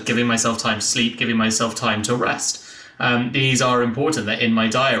 like I said, giving myself time to sleep, giving myself time to rest. These are important. They're in my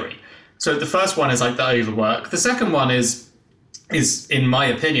diary. So the first one is like the overwork. The second one is in my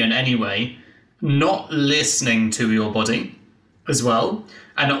opinion anyway, not listening to your body as well,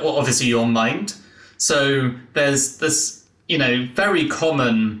 and obviously your mind. So there's this, you know, very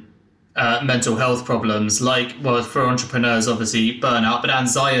common mental health problems, like, well, for entrepreneurs, obviously burnout, but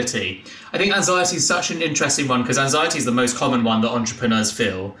anxiety. I think anxiety is such an interesting one, because anxiety is the most common one that entrepreneurs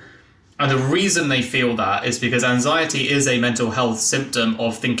feel. And the reason they feel that is because anxiety is a mental health symptom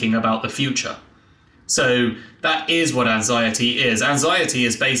of thinking about the future. So that is what anxiety is. Anxiety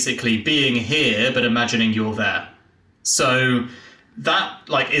is basically being here, but imagining you're there. So that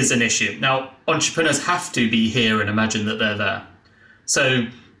is an issue. Now, entrepreneurs have to be here and imagine that they're there. So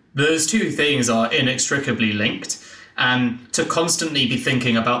those two things are inextricably linked. And to constantly be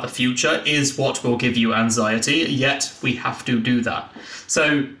thinking about the future is what will give you anxiety, yet we have to do that.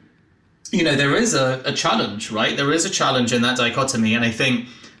 So, you know, there is a challenge, right? There is a challenge in that dichotomy. And I think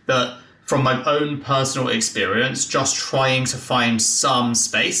that from my own personal experience, just trying to find some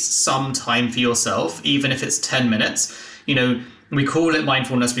space, some time for yourself, even if it's 10 minutes, you know, we call it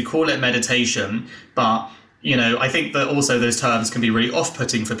mindfulness, we call it meditation, but, you know, I think that also those terms can be really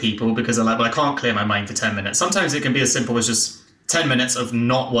off-putting for people, because they're like, well, I can't clear my mind for 10 minutes. Sometimes it can be as simple as just 10 minutes of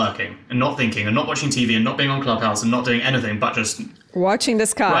not working and not thinking and not watching TV and not being on Clubhouse and not doing anything but just watching the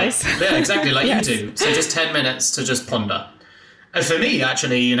skies. Right. Yeah, exactly, like Yes. you do. So just 10 minutes to just ponder. And for me,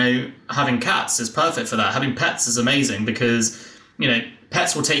 actually, you know, having cats is perfect for that. Having pets is amazing because, you know,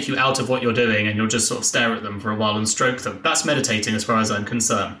 pets will take you out of what you're doing and you'll just sort of stare at them for a while and stroke them. That's meditating as far as I'm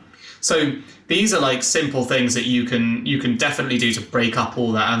concerned. So these are like simple things that you can definitely do to break up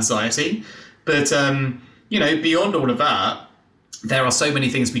all that anxiety. But, you know, beyond all of that, there are so many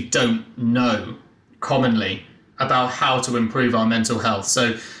things we don't know commonly about how to improve our mental health.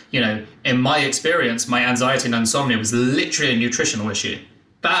 So, you know, in my experience, my anxiety and insomnia was literally a nutritional issue.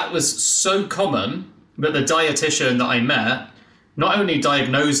 That was so common that the dietitian that I met not only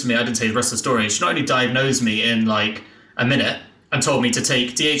diagnosed me, I didn't say the rest of the story, she not only diagnosed me in like a minute and told me to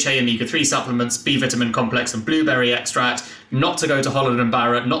take DHA omega-3 supplements, B vitamin complex and blueberry extract, not to go to Holland &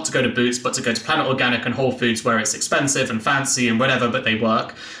 Barrett, not to go to Boots, but to go to Planet Organic and Whole Foods where it's expensive and fancy and whatever, but they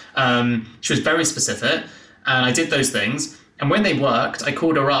work. She was very specific, and I did those things. And when they worked, I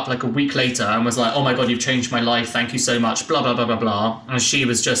called her up like a week later and was like, oh my God, you've changed my life. Thank you so much, blah, blah, blah, blah, blah. And she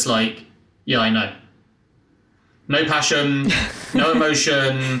was just like, yeah, I know. No passion, no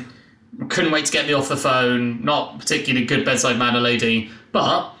emotion, couldn't wait to get me off the phone, not particularly good bedside manner lady,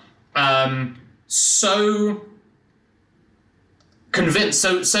 but so convinced,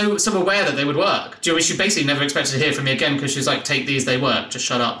 so aware that they would work. She basically never expected to hear from me again because she was like, take these, they work, just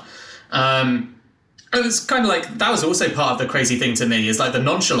shut up. It was kind of like, that was also part of the crazy thing to me, is like the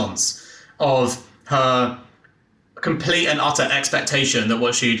nonchalance of her complete and utter expectation that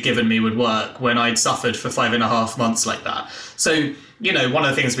what she'd given me would work when I'd suffered for 5.5 months like that. So, one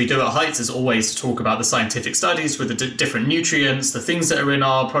of the things we do at Heights is always to talk about the scientific studies with the different nutrients, the things that are in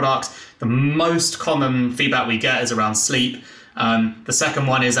our product. The most common feedback we get is around sleep. The second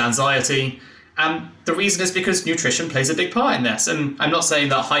one is anxiety. And the reason is because nutrition plays a big part in this. And I'm not saying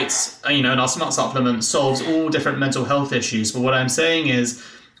that Heights, and our smart supplement solves all different mental health issues. But what I'm saying is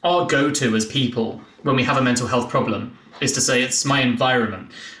our go-to as people when we have a mental health problem is to say it's my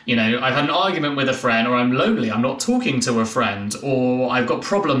environment. I've had an argument with a friend, or I'm lonely, I'm not talking to a friend, or I've got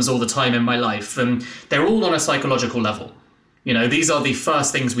problems all the time in my life. And they're all on a psychological level. These are the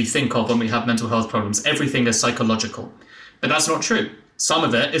first things we think of when we have mental health problems. Everything is psychological. But that's not true. Some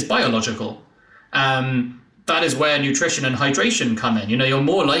of it is biological. That is where nutrition and hydration come in. You're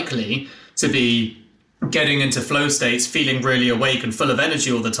more likely to be getting into flow states, feeling really awake and full of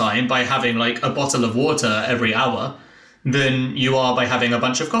energy all the time by having like a bottle of water every hour than you are by having a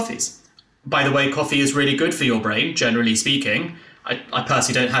bunch of coffees. By the way, coffee is really good for your brain, generally speaking. I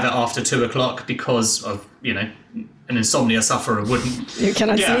personally don't have it after 2:00 because of, an insomnia sufferer wouldn't. You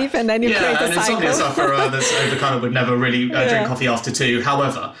cannot sleep and then you create a cycle. An insomnia sufferer that's overcome would never really drink coffee after 2.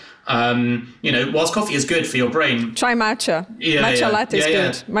 However, whilst coffee is good for your brain. Try matcha. Matcha latte is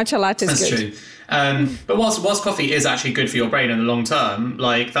good. Matcha latte is good. That's true. But whilst coffee is actually good for your brain in the long term,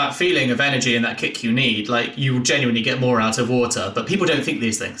 like that feeling of energy and that kick you need, like you genuinely get more out of water, but people don't think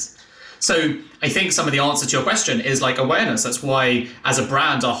these things. So I think some of the answer to your question is like awareness. That's why as a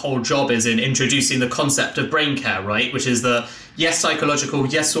brand, our whole job is in introducing the concept of brain care, right? Which is the yes, psychological,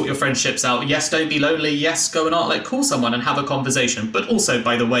 yes, sort your friendships out. Yes, don't be lonely. Yes, go and call someone and have a conversation. But also,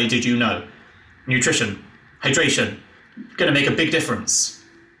 by the way, did you know nutrition, hydration, going to make a big difference.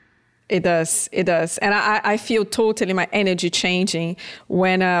 It does. And I feel totally my energy changing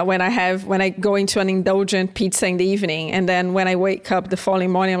when I go into an indulgent pizza in the evening. And then when I wake up the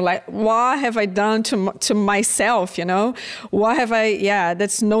following morning, I'm like, what have I done to myself, What have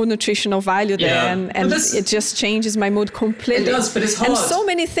that's no nutritional value there. And it just changes my mood completely. It does, but it's hard. And so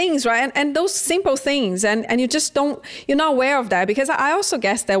many things, right? And those simple things. And you just you're not aware of that. Because I also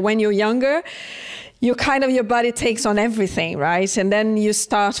guess that when you're younger, your body takes on everything, right? And then you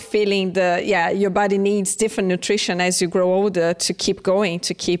start feeling your body needs different nutrition as you grow older to keep going,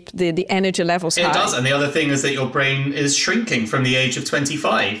 to keep the energy levels high. It does. And the other thing is that your brain is shrinking from the age of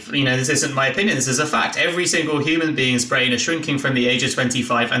 25. This isn't my opinion. This is a fact. Every single human being's brain is shrinking from the age of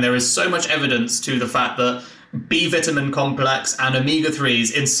 25. And there is so much evidence to the fact that B vitamin complex and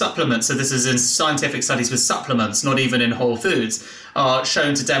omega-3s in supplements, so this is in scientific studies with supplements, not even in whole foods, are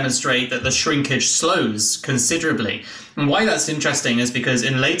shown to demonstrate that the shrinkage slows considerably. And why that's interesting is because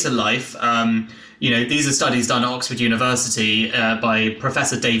in later life, these are studies done at Oxford University by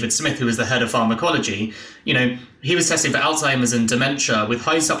Professor David Smith, who was the head of pharmacology. He was testing for Alzheimer's and dementia with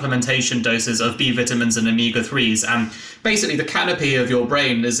high supplementation doses of B vitamins and omega-3s. And basically the canopy of your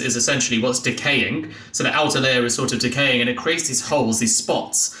brain is essentially what's decaying. So the outer layer is sort of decaying and it creates these holes, these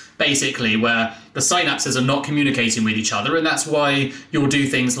spots, basically, where the synapses are not communicating with each other. And that's why you'll do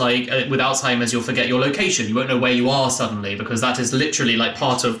things like with Alzheimer's, you'll forget your location. You won't know where you are suddenly because that is literally like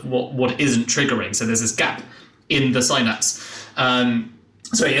part of what isn't triggering. So there's this gap in the synapse. In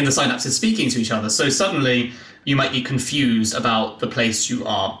the synapses speaking to each other. So suddenly you might be confused about the place you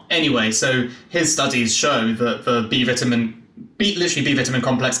are. Anyway, so his studies show that the B vitamin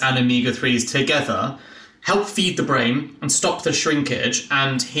complex and omega-3s together help feed the brain and stop the shrinkage.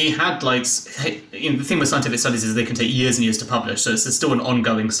 And he had the thing with scientific studies is they can take years and years to publish. So it's still an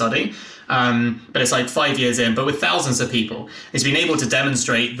ongoing study. But it's like 5 years in, but with thousands of people. He's been able to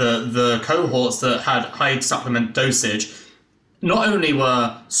demonstrate the cohorts that had high supplement dosage not only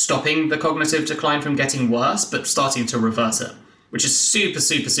were stopping the cognitive decline from getting worse, but starting to reverse it, which is super,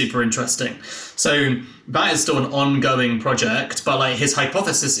 super, super interesting. So that is still an ongoing project, but his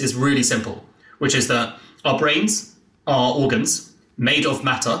hypothesis is really simple, which is that our brains are organs made of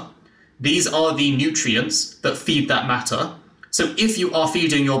matter. These are the nutrients that feed that matter. So if you are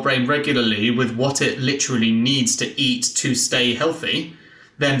feeding your brain regularly with what it literally needs to eat to stay healthy,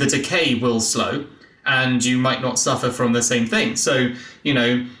 then the decay will slow and you might not suffer from the same thing. So,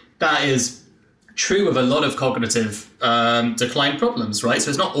 that is true of a lot of cognitive decline problems, right? So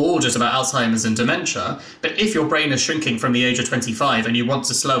it's not all just about Alzheimer's and dementia, but if your brain is shrinking from the age of 25 and you want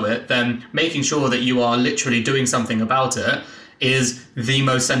to slow it, then making sure that you are literally doing something about it is the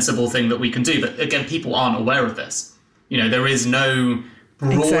most sensible thing that we can do. But again, people aren't aware of this. There is no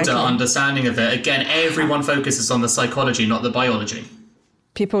broader understanding of it. Again, everyone focuses on the psychology, not the biology.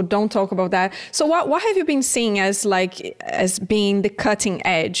 People don't talk about that. So what have you been seeing as being the cutting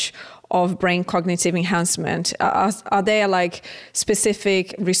edge of brain cognitive enhancement? Are there like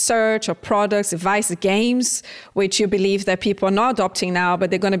specific research or products, devices, games, which you believe that people are not adopting now, but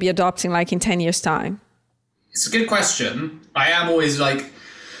they're going to be adopting like in 10 years' time? It's a good question. I am always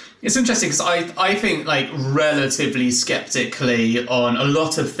it's interesting because I think relatively skeptically on a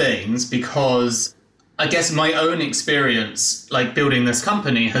lot of things, because I guess my own experience building this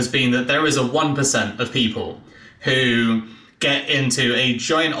company has been that there is a 1% of people who get into a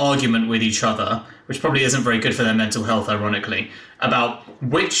giant argument with each other, which probably isn't very good for their mental health, ironically, about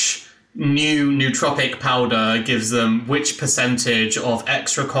which new nootropic powder gives them which percentage of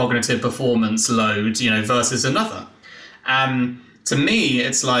extra cognitive performance load, versus another. To me,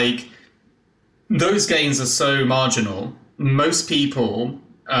 it's those gains are so marginal. Most people,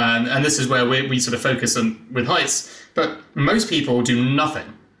 and this is where we sort of focus on with Heights, but most people do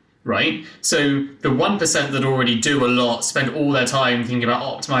nothing, right? So the 1% that already do a lot spend all their time thinking about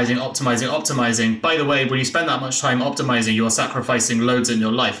optimizing. By the way, when you spend that much time optimizing, you're sacrificing loads in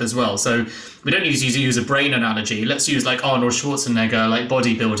your life as well. So we don't use a brain analogy. Let's use Arnold Schwarzenegger,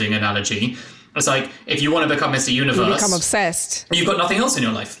 bodybuilding analogy. It's if you want to become Mr. Universe, you become obsessed. You've got nothing else in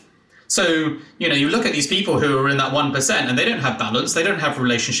your life. So, you look at these people who are in that 1% and they don't have balance, they don't have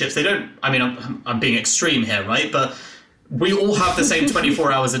relationships, I'm being extreme here, right? But we all have the same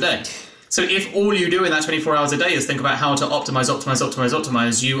 24 hours a day. So if all you do in that 24 hours a day is think about how to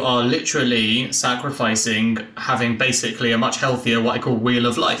optimize, you are literally sacrificing having basically a much healthier, what I call wheel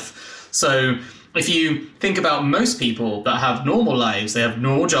of life. So if you think about most people that have normal lives, they have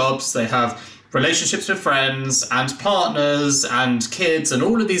normal jobs, they have relationships with friends and partners and kids and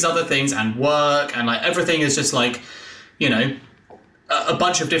all of these other things and work, and everything is just a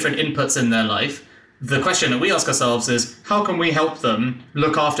bunch of different inputs in their life. The question that we ask ourselves is, how can we help them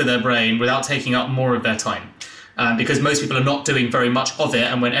look after their brain without taking up more of their time? Because most people are not doing very much of it,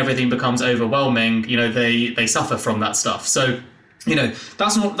 and when everything becomes overwhelming, they suffer from that stuff. So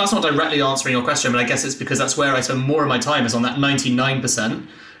that's not directly answering your question, but I guess it's because that's where I spend more of my time, is on that 99%,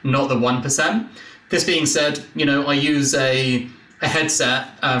 not the 1%. This being said, I use a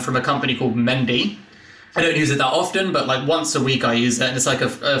headset from a company called Mendy. I don't use it that often, but once a week I use it, and it's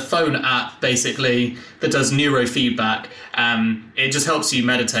a phone app basically that does neurofeedback. It just helps you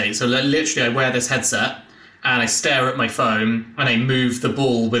meditate. So literally I wear this headset and I stare at my phone and I move the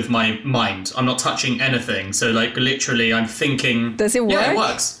ball with my mind. I'm not touching anything. So literally I'm thinking. Does it work? Yeah, it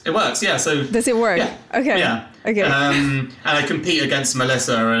works. It works, yeah. So does it work? Yeah. Okay. Yeah. Okay. And I compete against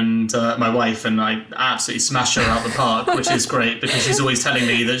Melissa and my wife, and I absolutely smash her out the park, which is great because she's always telling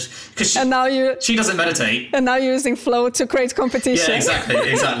me that she doesn't meditate. And now you're using Flow to create competition. Yeah,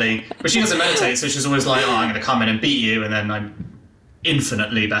 exactly. But she doesn't meditate, so she's always I'm going to come in and beat you, and then I'm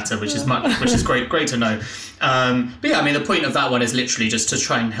infinitely better, which is great to know. But yeah, the point of that one is literally just to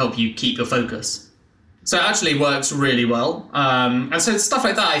try and help you keep your focus. So it actually works really well. And so stuff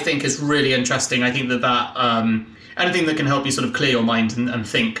like that I think is really interesting. I think that anything that can help you sort of clear your mind and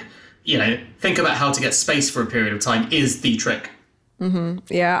think about how to get space for a period of time is the trick. Mm-hmm.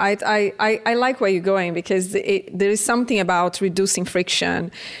 Yeah, I like where you're going, because there is something about reducing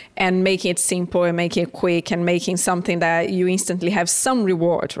friction and making it simple and making it quick and making something that you instantly have some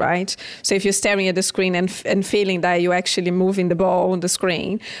reward, right? So if you're staring at the screen and feeling that you're actually moving the ball on the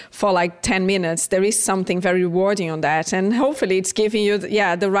screen for 10 minutes, there is something very rewarding on that. And hopefully it's giving you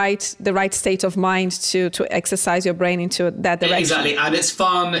the right state of mind to exercise your brain into that direction. Exactly, and it's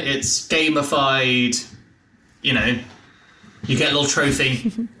fun, it's gamified, you get a little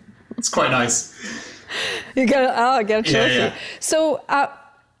trophy. It's quite nice. You get a trophy. Yeah. So,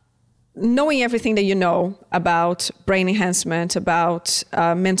 knowing everything that you know about brain enhancement, about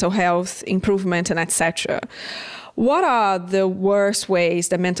mental health improvement, and etc., what are the worst ways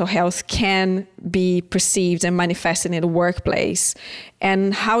that mental health can be perceived and manifested in the workplace?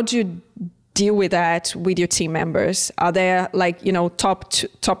 And how do you deal with that with your team members? Are there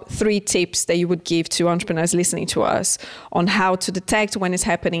top 3 tips that you would give to entrepreneurs listening to us on how to detect when it's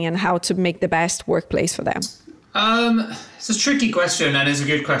happening and how to make the best workplace for them? It's a tricky question, and it's a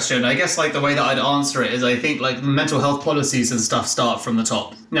good question. I guess the way that I'd answer it is I think mental health policies and stuff start from the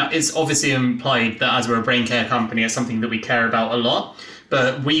top. Now, it's obviously implied that as we're a brain care company, it's something that we care about a lot.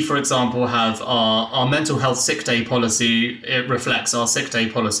 But we, for example, have our mental health sick day policy. It reflects our sick day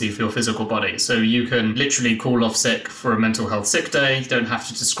policy for your physical body. So you can literally call off sick for a mental health sick day. You don't have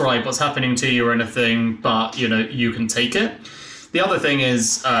to describe what's happening to you or anything, but you can take it. The other thing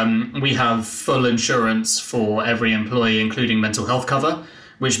is we have full insurance for every employee, including mental health cover,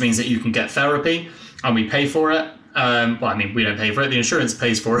 which means that you can get therapy and we pay for it. We don't pay for it, the insurance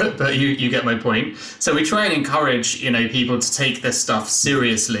pays for it, but you get my point. So we try and encourage, people to take this stuff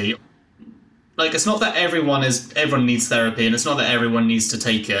seriously. Like, it's not that everyone needs therapy, and it's not that everyone needs to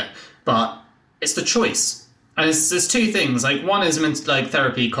take it, but it's the choice. And there's two things. Like, one is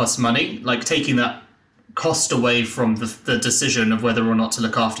therapy costs money, like taking that cost away from the decision of whether or not to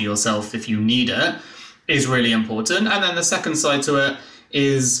look after yourself if you need it is really important. And then the second side to it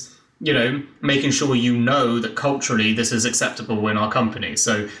is, making sure that culturally this is acceptable in our company.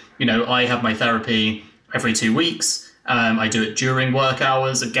 So, I have my therapy every 2 weeks. I do it during work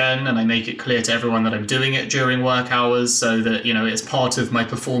hours again, and I make it clear to everyone that I'm doing it during work hours so that, it's part of my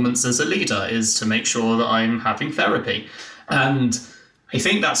performance as a leader is to make sure that I'm having therapy. And I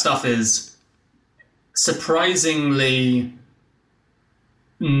think that stuff is surprisingly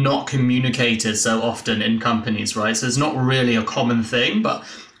not communicated so often in companies, right? So it's not really a common thing, but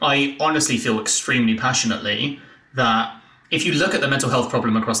I honestly feel extremely passionately that if you look at the mental health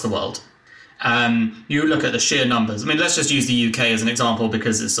problem across the world, you look at the sheer numbers. I mean, let's just use the UK as an example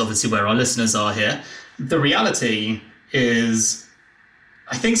because it's obviously where our listeners are here. The reality is,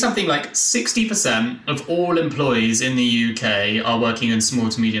 I think something like 60% of all employees in the UK are working in small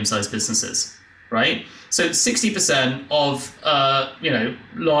to medium-sized businesses, right? So 60% of,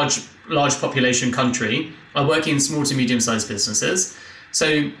 large population country are working in small to medium-sized businesses.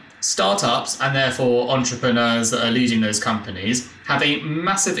 So startups and therefore entrepreneurs that are leading those companies have a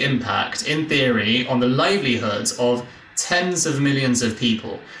massive impact, in theory, on the livelihoods of tens of millions of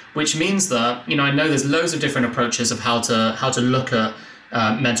people, which means that, I know there's loads of different approaches of how to look at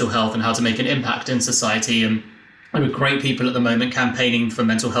mental health and how to make an impact in society. And there are great people at the moment campaigning for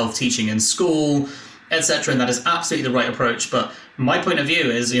mental health teaching in school, etc. And that is absolutely the right approach. But my point of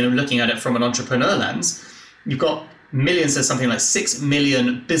view is, looking at it from an entrepreneur lens, you've got millions, there's something like 6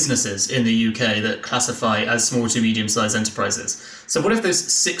 million businesses in the UK that classify as small to medium-sized enterprises. So what if those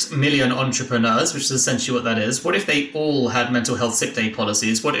 6 million entrepreneurs, which is essentially what that is, what if they all had mental health sick day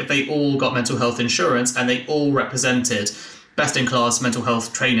policies? What if they all got mental health insurance and they all represented best-in-class mental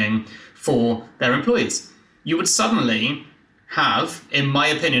health training for their employees? You would suddenly have, in my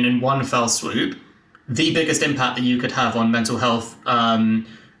opinion, in one fell swoop, the biggest impact that you could have on mental health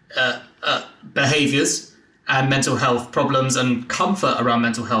behaviours and mental health problems and comfort around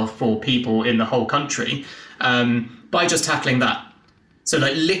mental health for people in the whole country by just tackling that. So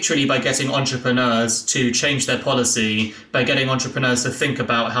literally by getting entrepreneurs to change their policy, by getting entrepreneurs to think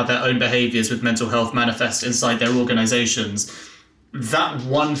about how their own behaviours with mental health manifest inside their organisations, that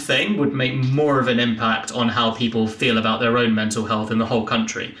one thing would make more of an impact on how people feel about their own mental health in the whole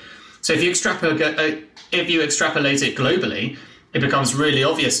country. So if you extrapolate it globally, it becomes really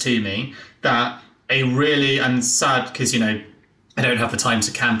obvious to me that and sad because, I don't have the time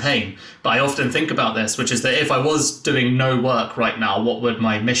to campaign, but I often think about this, which is that if I was doing no work right now, what would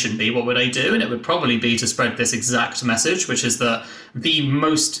my mission be? What would I do? And it would probably be to spread this exact message, which is that the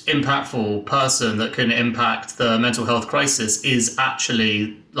most impactful person that can impact the mental health crisis is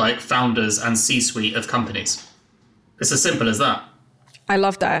actually founders and C-suite of companies. It's as simple as that. I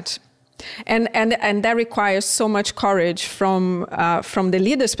love that. And that requires so much courage from the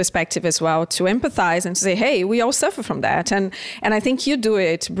leader's perspective as well, to empathize and to say, hey, we all suffer from that. And I think you do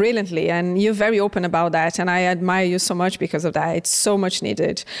it brilliantly, and you're very open about that. And I admire you so much because of that. It's so much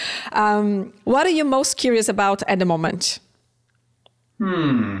needed. What are you most curious about at the moment?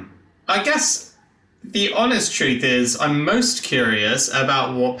 I guess the honest truth is I'm most curious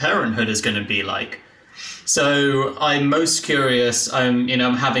about what parenthood is going to be like. So I'm most curious, I'm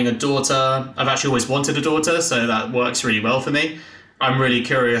having a daughter. I've actually always wanted a daughter, so that works really well for me. I'm really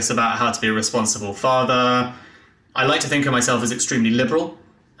curious about how to be a responsible father. I like to think of myself as extremely liberal.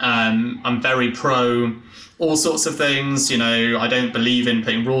 I'm very pro all sorts of things. I don't believe in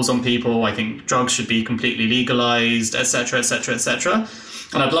putting rules on people. I think drugs should be completely legalized, etc., etc., etc.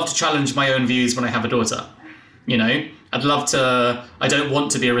 And I'd love to challenge my own views when I have a daughter. I'd love to. I don't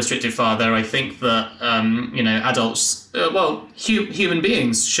want to be a restrictive father. I think that adults, human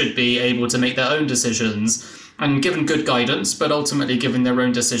beings should be able to make their own decisions and given good guidance, but ultimately given their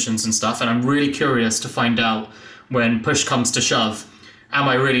own decisions and stuff. And I'm really curious to find out, when push comes to shove, am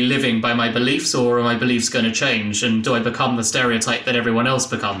I really living by my beliefs, or are my beliefs going to change? And do I become the stereotype that everyone else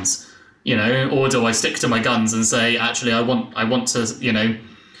becomes? or do I stick to my guns and say, actually, I want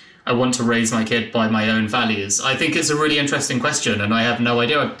to raise my kid by my own values? I think it's a really interesting question, and I have no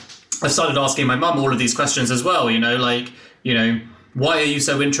idea. I've started asking my mum all of these questions as well, why are you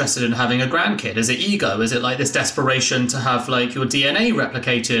so interested in having a grandkid? Is it ego? Is it like this desperation to have like your DNA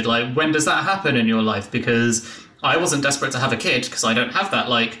replicated? Like, when does that happen in your life? Because I wasn't desperate to have a kid because I don't have that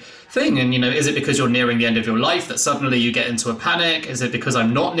like thing. And, is it because you're nearing the end of your life that suddenly you get into a panic? Is it because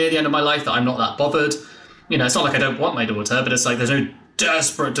I'm not near the end of my life that I'm not that bothered? It's not like I don't want my daughter, but it's like there's no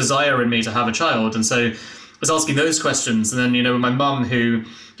desperate desire in me to have a child. And so I was asking those questions. And then, with my mum who,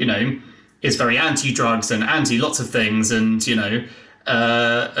 is very anti-drugs and anti lots of things, and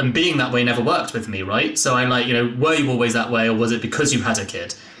and being that way never worked with me, right? So I'm like, were you always that way, or was it because you had a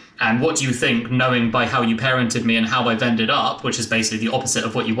kid? And what do you think, knowing by how you parented me and how I've ended up, which is basically the opposite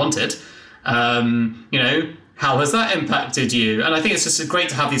of what you wanted, how has that impacted you? And I think it's just great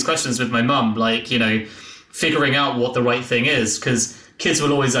to have these questions with my mum, like, figuring out what the right thing is, because kids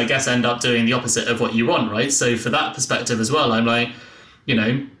will always, I guess, end up doing the opposite of what you want, right? So for that perspective as well, I'm like,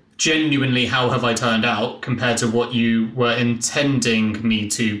 genuinely, how have I turned out compared to what you were intending me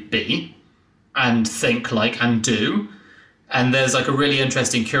to be and think like and do? And there's like a really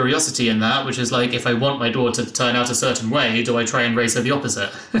interesting curiosity in that, which is like, if I want my daughter to turn out a certain way, do I try and raise her the opposite?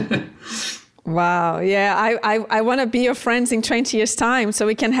 Wow. Yeah. I want to be your friends in 20 years time so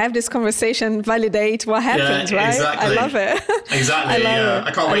we can have this conversation, validate what happens, right? Exactly. I love it. Exactly.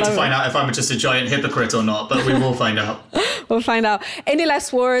 I can't wait to find out if I'm just a giant hypocrite or not, but we will find out. We'll find out. Any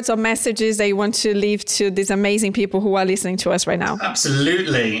last words or messages that you want to leave to these amazing people who are listening to us right now?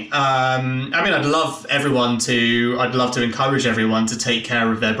 Absolutely. I'd love to encourage everyone to take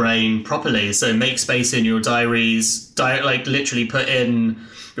care of their brain properly. So make space in your diaries, literally put in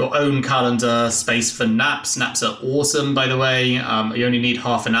your own calendar space for naps. Naps are awesome, by the way. You only need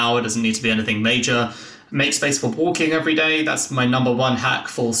half an hour. It doesn't need to be anything major. Make space for walking every day. That's my number one hack,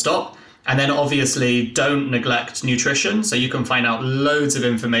 full stop. And then obviously don't neglect nutrition. So you can find out loads of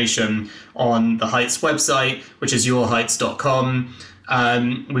information on the Heights website, which is yourheights.com.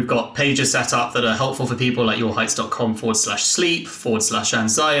 We've got pages set up that are helpful for people, like yourheights.com/sleep,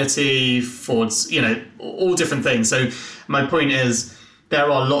 /anxiety, all different things. So my point is, there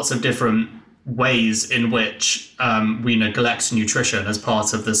are lots of different ways in which we neglect nutrition as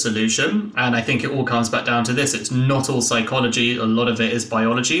part of the solution. And I think it all comes back down to this. It's not all psychology. A lot of it is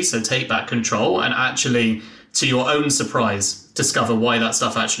biology. So take back control and actually, to your own surprise, discover why that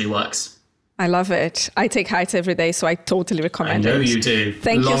stuff actually works. I love it. I take Heights every day, so I totally recommend it. I know you do.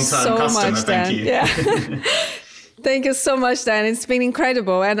 Thank you so much, Dan. Thank you. Yeah. Thank you so much, Dan. It's been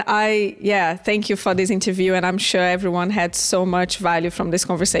incredible. And thank you for this interview. And I'm sure everyone had so much value from this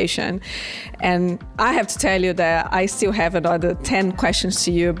conversation. And I have to tell you that I still have another 10 questions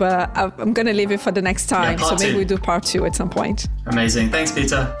to you, but I'm going to leave it for the next time. So maybe we do part 2 at some point. Amazing. Thanks,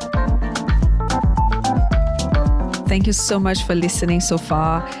 Peter. Thank you so much for listening so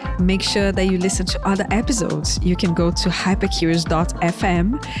far. Make sure that you listen to other episodes. You can go to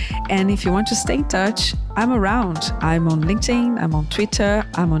hypercurious.fm. And if you want to stay in touch, I'm around. I'm on LinkedIn, I'm on Twitter,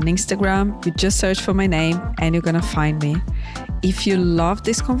 I'm on Instagram. You just search for my name and you're going to find me. If you love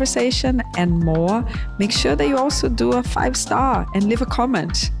this conversation and more, make sure that you also do a 5-star and leave a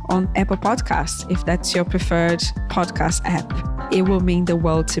comment on Apple Podcasts if that's your preferred podcast app. It will mean the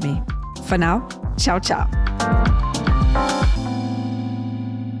world to me. For now, ciao, ciao.